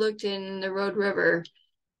where you looked in the Road River,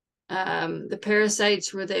 the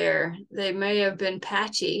parasites were there. They may have been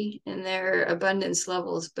patchy in their abundance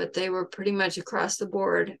levels, but they were pretty much across the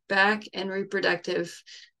board, back and reproductive,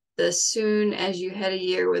 as soon as you had a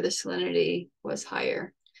year where the salinity was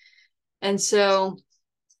higher. And so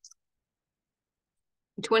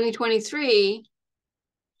 2023,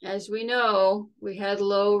 as we know, we had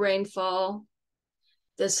low rainfall.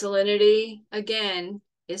 The salinity, again,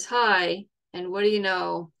 is high. And what do you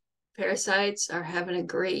know? Parasites are having a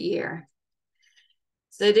great year.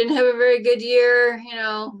 So they didn't have a very good year. You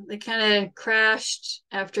know, they kind of crashed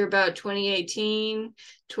after about 2018,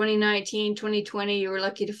 2019, 2020. You were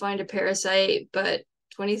lucky to find a parasite, but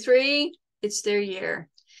 23, it's their year.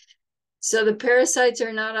 So the parasites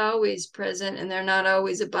are not always present, and they're not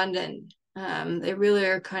always abundant. They really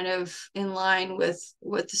are kind of in line with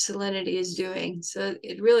what the salinity is doing. So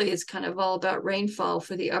it really is kind of all about rainfall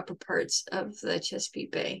for the upper parts of the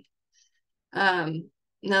Chesapeake Bay.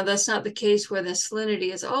 Now, that's not the case where the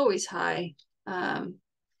salinity is always high.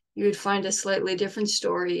 You would find a slightly different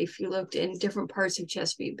story if you looked in different parts of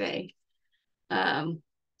Chesapeake Bay,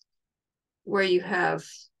 where you have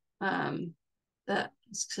that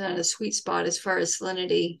kind of sweet spot as far as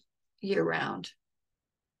salinity year round.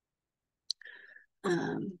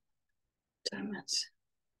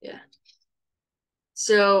 Yeah.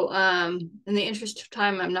 So in the interest of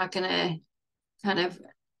time, I'm not going to kind of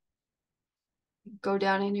go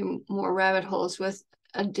down any more rabbit holes with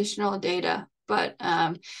additional data, but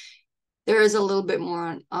there is a little bit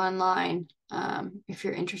more online if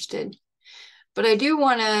you're interested. But I do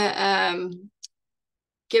want to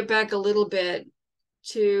get back a little bit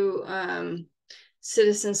to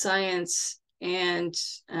citizen science and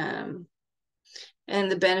and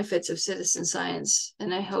the benefits of citizen science.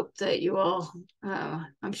 And I hope that you all,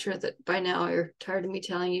 I'm sure that by now you're tired of me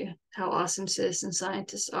telling you how awesome citizen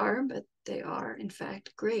scientists are, but they are in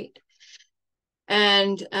fact great.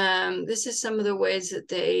 And this is some of the ways that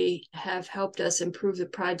they have helped us improve the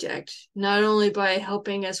project, not only by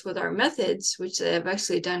helping us with our methods, which they have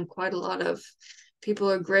actually done quite a lot of. People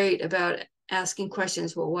are great about asking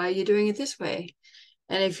questions. Well, why are you doing it this way?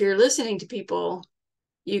 And if you're listening to people,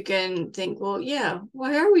 you can think, well, yeah,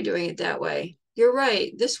 why are we doing it that way? You're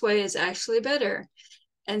right. This way is actually better.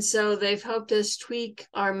 And so they've helped us tweak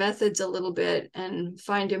our methods a little bit and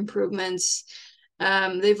find improvements.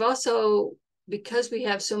 They've also, because we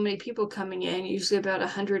have so many people coming in, usually about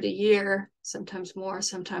 100 a year, sometimes more,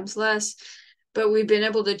 sometimes less, but we've been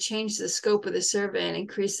able to change the scope of the survey and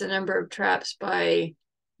increase the number of traps by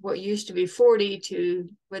what used to be 40 to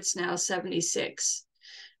what's now 76,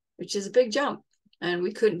 which is a big jump. And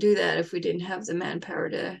we couldn't do that if we didn't have the manpower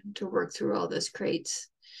to work through all those crates.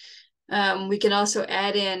 We can also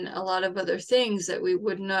add in a lot of other things that we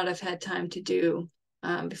would not have had time to do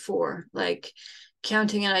before, like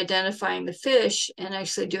counting and identifying the fish and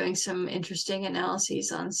actually doing some interesting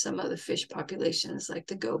analyses on some of the fish populations, like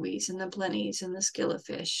the gobies and the blennies and the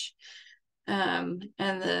skillefish, and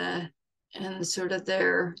sort of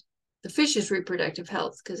the fish's reproductive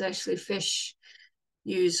health, because actually fish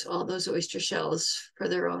use all those oyster shells for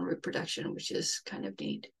their own reproduction, which is kind of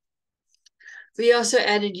neat. We also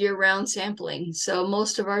added year-round sampling. So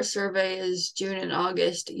most of our survey is June and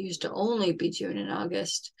August. It used to only be June and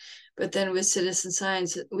August. But then with citizen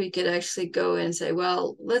science, we could actually go and say,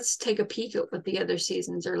 well, let's take a peek at what the other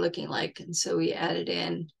seasons are looking like. And so we added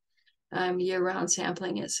in year-round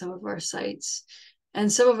sampling at some of our sites.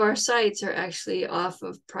 And some of our sites are actually off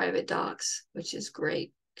of private docks, which is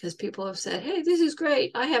great, because people have said, hey, this is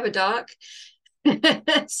great. I have a dock.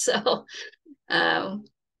 So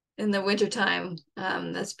in the wintertime,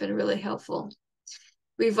 that's been really helpful.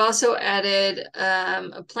 We've also added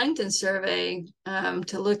a plankton survey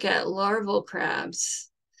to look at larval crabs.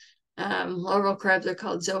 Larval crabs are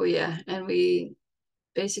called zoea, and we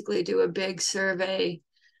basically do a big survey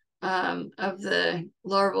of the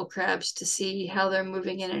larval crabs to see how they're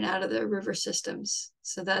moving in and out of the river systems.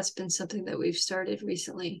 So that's been something that we've started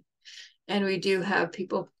recently. And we do have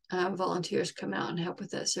people, volunteers, come out and help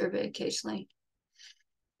with that survey occasionally.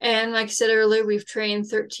 And like I said earlier, we've trained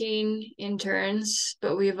 13 interns,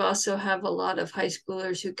 but we've also have a lot of high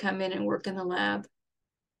schoolers who come in and work in the lab.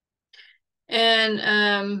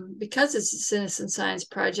 And because it's a citizen science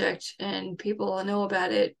project and people know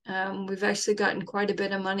about it, we've actually gotten quite a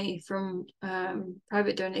bit of money from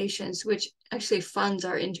private donations, which actually funds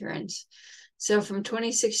our interns. So from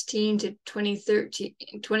 2016 to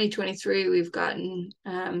 2023, we've gotten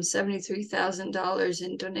 $73,000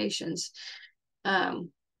 in donations,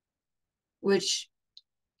 which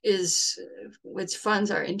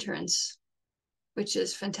funds our interns, which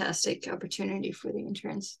is fantastic opportunity for the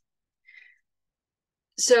interns.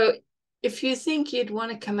 So if you think you'd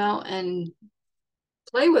want to come out and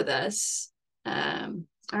play with us, our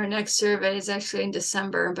next survey is actually in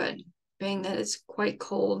December, but being that it's quite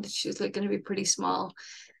cold, it's usually going to be pretty small.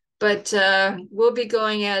 But we'll be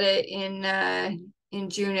going at it in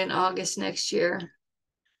June and August next year,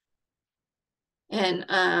 and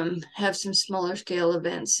have some smaller scale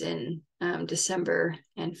events in December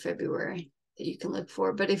and February that you can look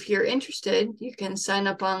for. But if you're interested, you can sign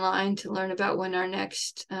up online to learn about when our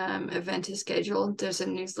next event is scheduled. There's a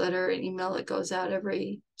newsletter, an email that goes out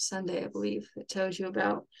every Sunday, I believe, that tells you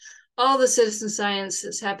about all the citizen science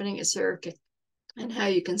that's happening at CERC and how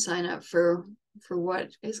you can sign up for what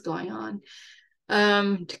is going on.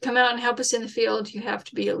 To come out and help us in the field, you have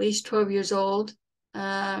to be at least 12 years old.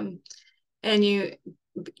 And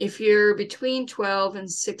if you're between 12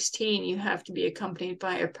 and 16, you have to be accompanied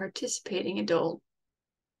by a participating adult.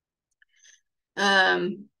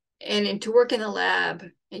 And to work in the lab,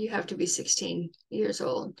 you have to be 16 years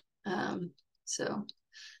old. So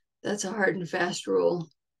that's a hard and fast rule.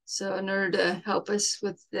 So in order to help us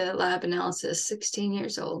with the lab analysis, 16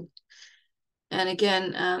 years old. And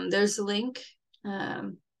again, there's a link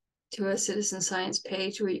to a citizen science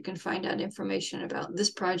page where you can find out information about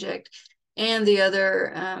this project and the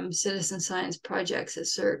other citizen science projects at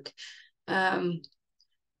CERC.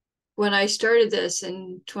 When I started this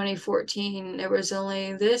in 2014, there was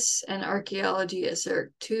only this and archaeology at CERC,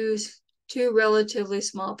 two relatively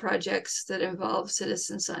small projects that involve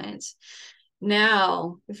citizen science.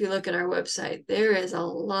 Now, if you look at our website, there is a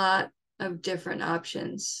lot of different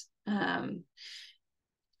options.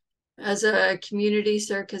 As a community,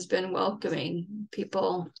 CERC has been welcoming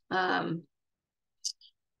people.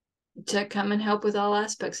 to come and help with all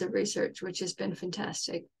aspects of research, which has been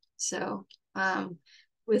fantastic. So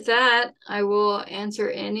with that, I will answer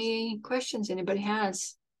any questions anybody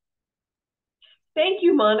has. Thank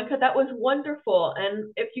you, Monica. That was wonderful.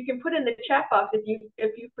 And if you can put in the chat box, if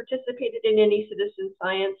you participated in any citizen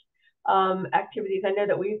science activities, I know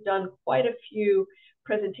that we've done quite a few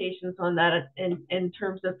presentations on that in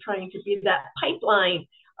terms of trying to be that pipeline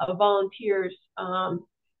of volunteers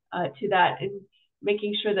to that, and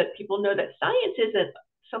making sure that people know that science isn't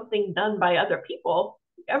something done by other people.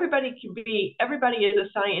 Everybody is a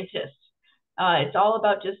scientist. It's all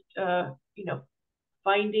about just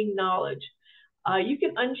finding knowledge. You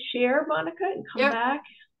can unshare, Monica, and come back.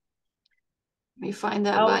 Let me find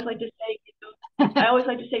that. I always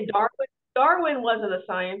like to say Darwin wasn't a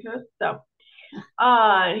scientist, so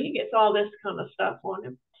he gets all this kind of stuff on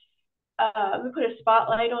him. Let me put a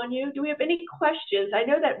spotlight on you. Do we have any questions? I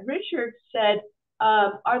know that Richard said,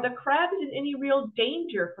 are the crabs in any real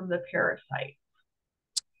danger from the parasite?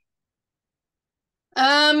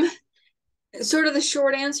 Sort of the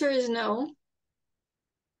short answer is no.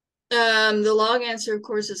 The long answer, of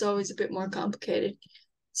course, is always a bit more complicated.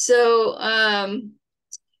 So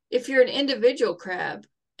if you're an individual crab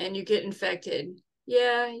and you get infected,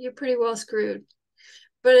 yeah, you're pretty well screwed.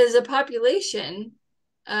 But as a population,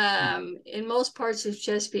 in most parts of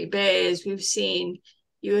Chesapeake Bay, as we've seen,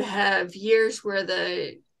 you have years where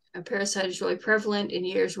the parasite is really prevalent and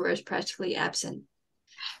years where it's practically absent.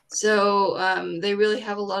 So they really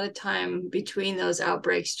have a lot of time between those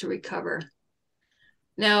outbreaks to recover.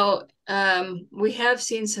 Now, we have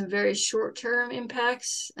seen some very short-term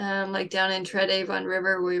impacts, like down in Tredeavon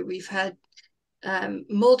River, where we've had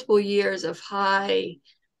multiple years of high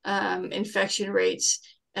infection rates,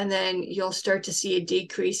 and then you'll start to see a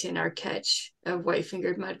decrease in our catch of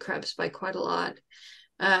white-fingered mudcrabs by quite a lot.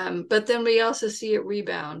 But then we also see it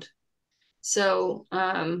rebound. So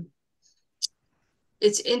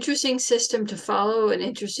it's an interesting system to follow, an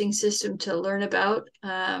interesting system to learn about.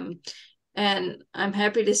 And I'm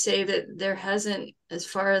happy to say that there hasn't, as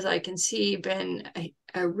far as I can see, been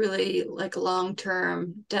a really like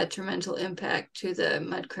long-term detrimental impact to the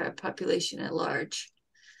mudcrab population at large.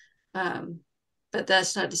 But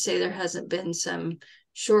that's not to say there hasn't been some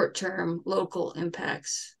short-term local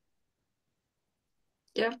impacts.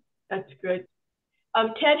 Yeah. That's good.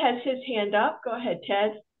 Ted has his hand up. Go ahead,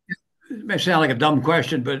 Ted. It may sound like a dumb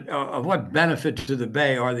question, but of what benefit to the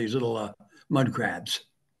bay are these little mud crabs?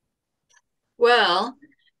 Well,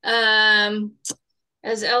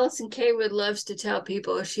 as Alison Kaywood loves to tell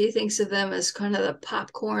people, she thinks of them as kind of the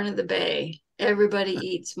popcorn of the bay. Everybody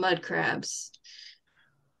eats mud crabs.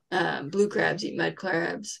 Blue crabs eat mud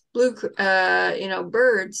crabs.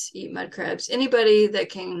 Birds eat mud crabs. Anybody that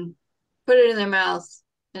can put it in their mouth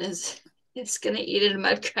and is going to eat a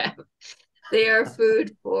mud crab. They are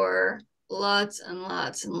food for lots and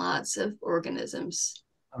lots and lots of organisms.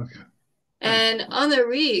 Okay. And on the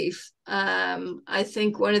reef, I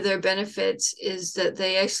think one of their benefits is that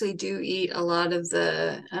they actually do eat a lot of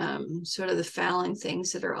the sort of the fouling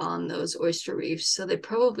things that are on those oyster reefs. So they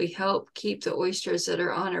probably help keep the oysters that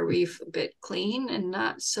are on a reef a bit clean and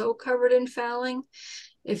not so covered in fouling.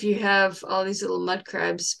 If you have all these little mud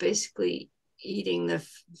crabs basically eating the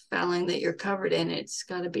fouling that you're covered in, it's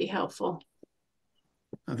got to be helpful.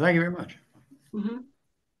 Thank you very much. Mm-hmm.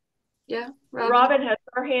 Yeah, Robin has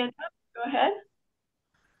her hand up. Go ahead.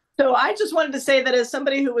 So I just wanted to say that as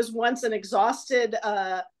somebody who was once an exhausted,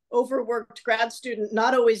 overworked grad student,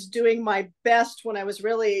 not always doing my best when I was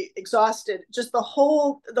really exhausted, just the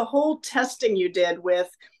whole testing you did with,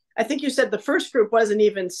 I think you said the first group wasn't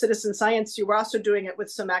even citizen science. You were also doing it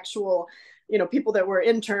with some actual, people that were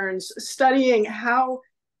interns, studying how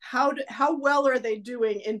well are they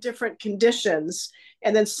doing in different conditions,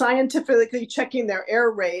 and then scientifically checking their air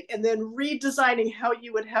rate, and then redesigning how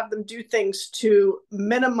you would have them do things to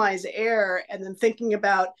minimize air, and then thinking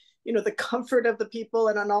about the comfort of the people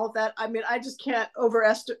and on all of that. I mean, I just can't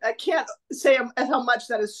I can't say how much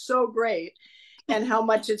that is so great, and how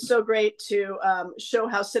much it's so great to show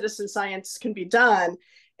how citizen science can be done,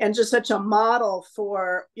 and just such a model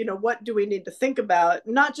for, what do we need to think about,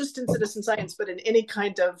 not just in citizen science, but in any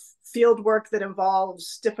kind of field work that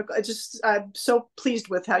involves difficult. I'm so pleased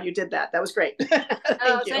with how you did that. That was great.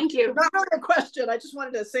 Thank you. Not really a question. I just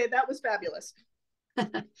wanted to say that was fabulous.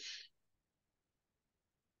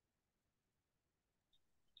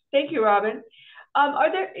 Thank you, Robin.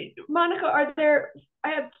 Monica, are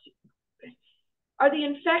the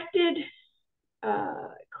infected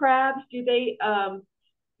crabs, do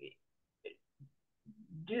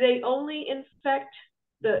they only infect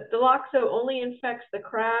the Loxo only infects the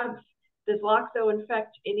crabs Does Loxo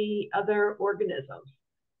infect any other organisms?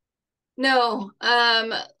 No,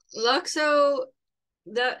 Loxo,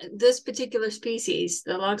 this particular species,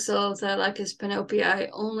 the Loxothylacus panopaei,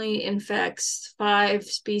 only infects 5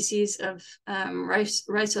 species of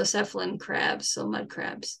rhizocephalan crabs, so mud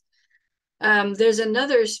crabs. There's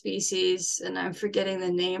another species, and I'm forgetting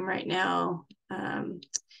the name right now,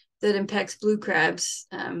 that impacts blue crabs.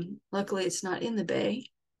 Luckily, it's not in the bay.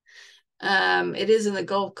 It is in the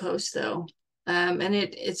Gulf Coast, though. And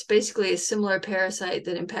it's basically a similar parasite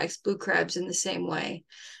that impacts blue crabs in the same way.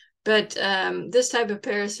 But this type of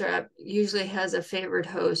parasite usually has a favored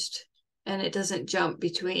host, and it doesn't jump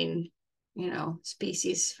between,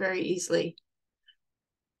 species very easily.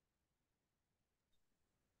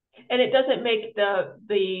 And it doesn't make the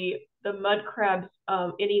mud crabs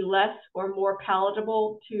any less or more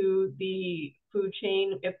palatable to the food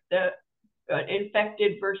chain if the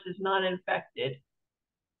infected versus non-infected.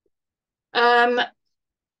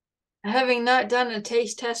 Having not done a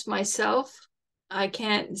taste test myself, I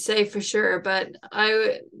can't say for sure, but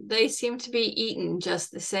they seem to be eaten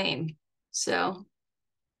just the same. So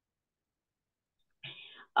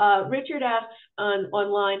Richard asks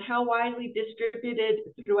online, how widely distributed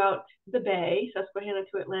throughout the bay, Susquehanna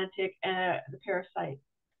to Atlantic, the parasite?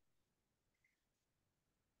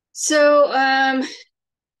 So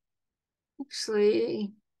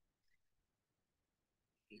actually,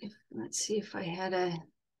 let's see if I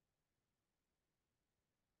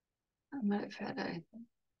might have had a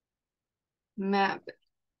map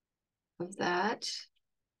of that.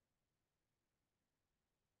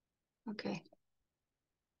 Okay.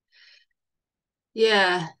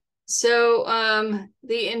 Yeah. So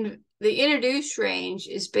the introduced range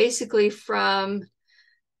is basically from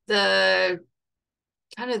the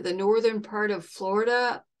kind of the northern part of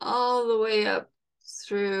Florida all the way up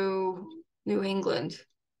through New England.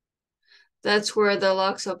 That's where the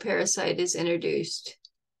Loxo parasite is introduced.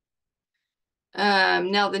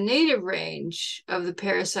 Now the native range of the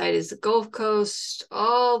parasite is the Gulf Coast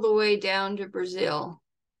all the way down to Brazil.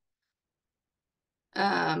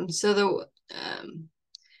 So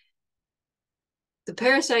the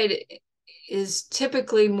parasite is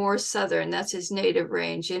typically more southern. That's its native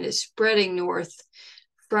range, and it's spreading north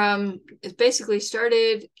it basically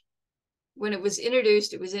started when it was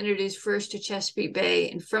introduced first to Chesapeake Bay,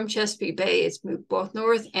 and from Chesapeake Bay, it's moved both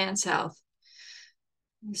north and south.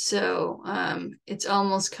 So it's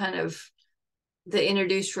almost kind of, the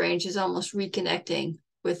introduced range is almost reconnecting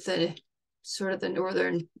with the sort of the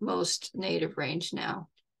northernmost native range now.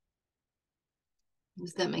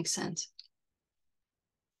 If that makes sense.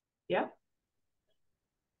 Yeah.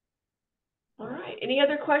 All right. Any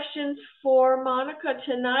other questions for Monica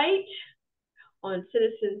tonight on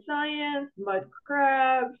citizen science, mud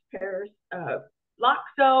crabs,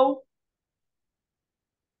 Loxo?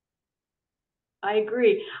 I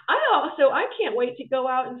agree. I can't wait to go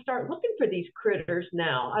out and start looking for these critters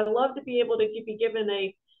now. I love to be able to be given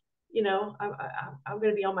I'm going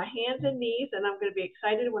to be on my hands and knees, and I'm going to be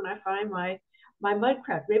excited when I find my mud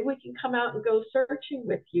crab. Maybe we can come out and go searching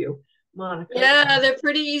with you, Monica. Yeah, they're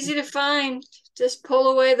pretty easy to find. Just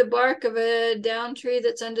pull away the bark of a down tree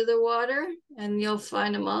that's under the water, and you'll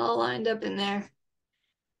find them all lined up in there.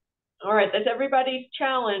 All right, that's everybody's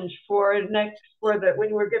challenge for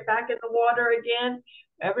when we get back in the water again.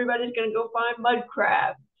 Everybody's going to go find mud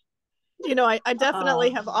crabs. I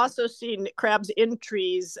definitely have also seen crabs in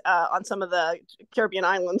trees on some of the Caribbean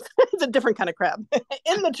islands. It's a different kind of crab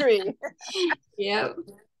in the tree. Yep.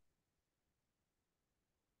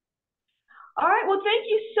 All right. Well, thank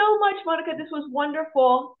you so much, Monica. This was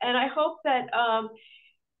wonderful, and I hope that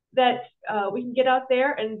we can get out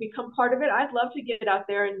there and become part of it. I'd love to get out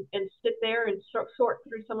there and sit there and sort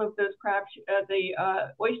through some of those crab, the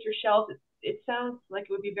oyster shells. It sounds like it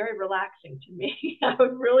would be very relaxing to me. I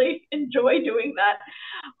would really enjoy doing that.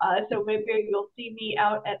 So maybe you'll see me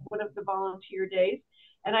out at one of the volunteer days.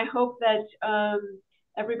 And I hope that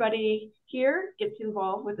everybody here gets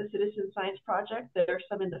involved with the Citizen Science Project. There are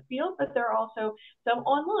some in the field, but there are also some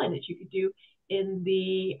online that you could do in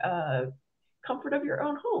the comfort of your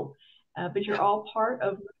own home. But you're all part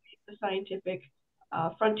of the scientific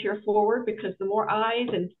frontier forward, because the more eyes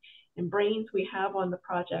and brains we have on the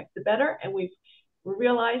project, the better. And we're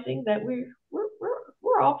realizing that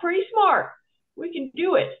we're all pretty smart. We can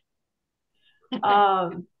do it.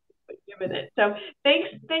 Given it. So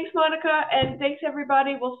thanks, Monica, and thanks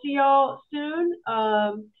everybody. We'll see y'all soon.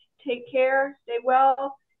 Take care, stay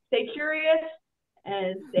well, stay curious,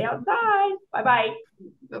 and stay outside. Bye-bye.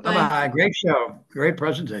 Bye-bye. Great show. Great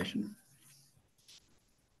presentation.